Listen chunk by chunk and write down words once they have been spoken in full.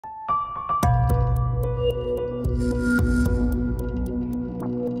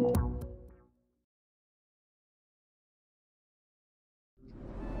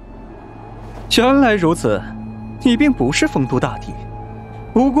原来如此，你并不是丰都大帝，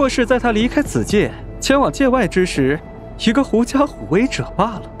不过是在他离开此界前往界外之时，一个狐假虎威者罢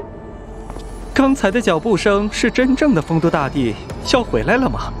了。刚才的脚步声是真正的丰都大帝要回来了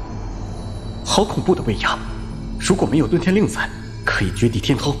吗？好恐怖的威压！如果没有遁天令在，可以绝地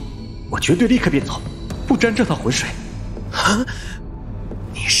天通，我绝对立刻变走，不沾这趟浑水。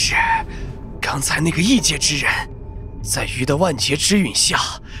你是刚才那个异界之人，在鱼的万劫之允下，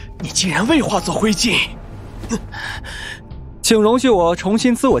你竟然未化作灰烬。请容许我重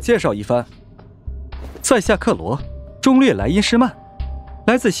新自我介绍一番。在下克罗，中略莱茵施曼，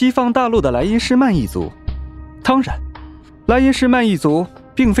来自西方大陆的莱茵施曼一族。当然，莱茵施曼一族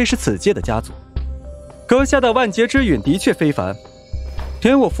并非是此界的家族。阁下的万劫之允的确非凡，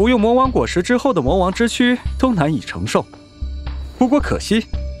连我服用魔王果实之后的魔王之躯都难以承受。不过可惜，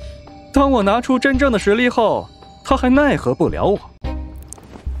当我拿出真正的实力后，他还奈何不了我。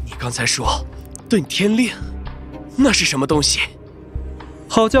你刚才说遁天令，那是什么东西？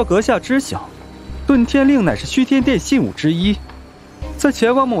好叫阁下知晓，遁天令乃是虚天殿信物之一，在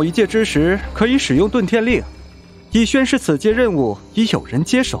前往某一界之时，可以使用遁天令，以宣示此界任务已有人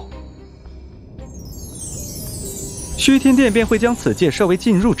接手。虚天殿便会将此界设为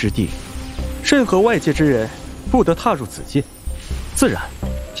禁入之地，任何外界之人不得踏入此界，自然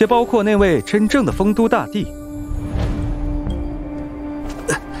也包括那位真正的丰都大帝。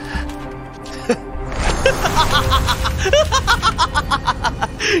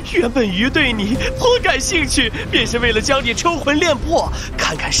原本鱼对你颇感兴趣，便是为了将你抽魂炼魄，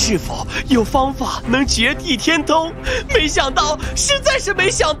看看是否有方法能绝地天通。没想到，实在是没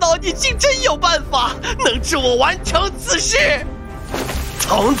想到，你竟真有办法能助我完成此事。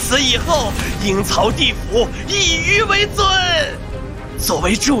从此以后，阴曹地府以鱼为尊。作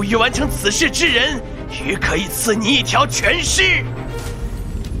为助鱼完成此事之人，鱼可以赐你一条全尸。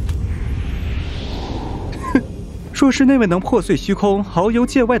若是那位能破碎虚空、遨游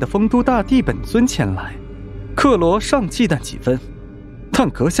界外的丰都大帝本尊前来，克罗尚忌惮几分。但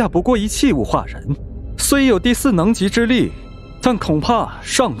阁下不过一器物化人，虽有第4能级之力，但恐怕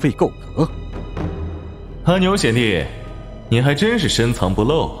尚未够格。阿牛贤弟，你还真是深藏不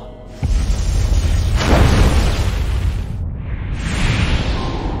露啊！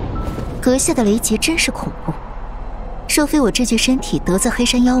阁下的雷劫真是恐怖，若非我这具身体得自黑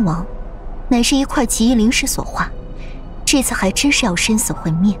山妖王，乃是一块极异灵石所化，这次还真是要生死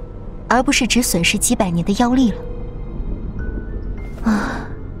魂灭，而不是只损失几百年的妖力了。啊，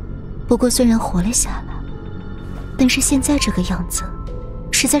不过虽然活了下来，但是现在这个样子，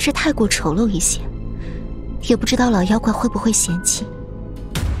实在是太过丑陋一些，也不知道老妖怪会不会嫌弃。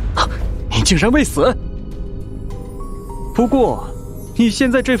你竟然未死！不过，你现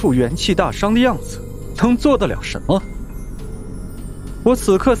在这副元气大伤的样子，能做得了什么？我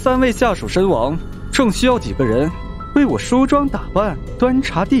此刻3位下属身亡，正需要几个人为我梳妆打扮、端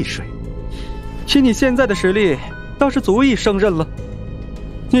茶递水。以你现在的实力，倒是足以胜任了。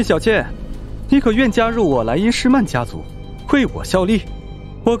聂小倩，你可愿加入我莱茵施曼家族，为我效力？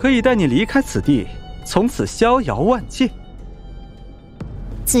我可以带你离开此地，从此逍遥万界。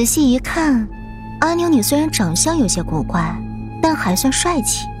仔细一看，阿妞你虽然长相有些古怪，但还算帅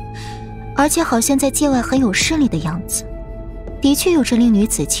气，而且好像在界外很有势力的样子，的确有着令女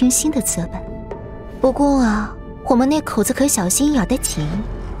子倾心的资本。不过啊，我们那口子可小心眼得紧，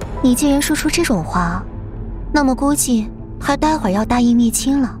你既然说出这种话，那么估计还待会儿要大义灭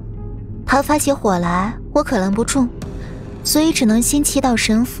亲了。他发起火来，我可拦不住，所以只能先祈祷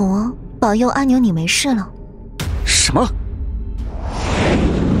神佛保佑阿牛你没事了。什么？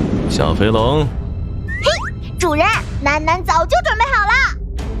小飞龙，嘿，主人，楠楠早就准备好了。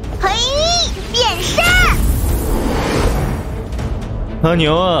嘿，变身！阿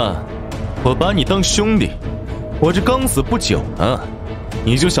牛啊，我把你当兄弟，我这刚死不久呢，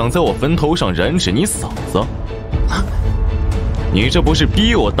你就想在我坟头上染指你嫂子？你这不是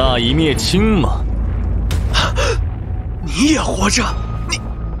逼我大义灭亲吗？你也活着？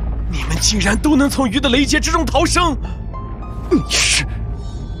你们竟然都能从鱼的雷劫之中逃生？你是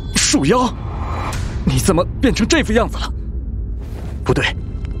树妖？你怎么变成这副样子了？不对，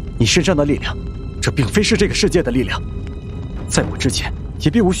你身上的力量，这并非是这个世界的力量。在我之前，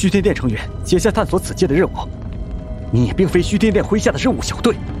也并无虚天殿成员接下探索此界的任务，你也并非虚天殿麾下的任务小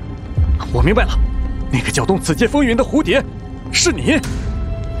队。我明白了，那个搅动此界风云的蝴蝶，是你，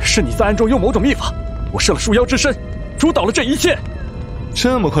是你在暗中用某种秘法，我设了树妖之身，主导了这一切。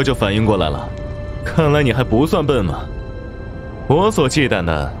这么快就反应过来了，看来你还不算笨嘛。我所忌惮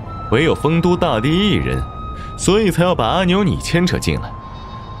的，唯有丰都大帝一人，所以才要把阿牛你牵扯进来。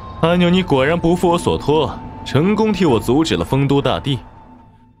阿牛你果然不负我所托，成功替我阻止了丰都大帝。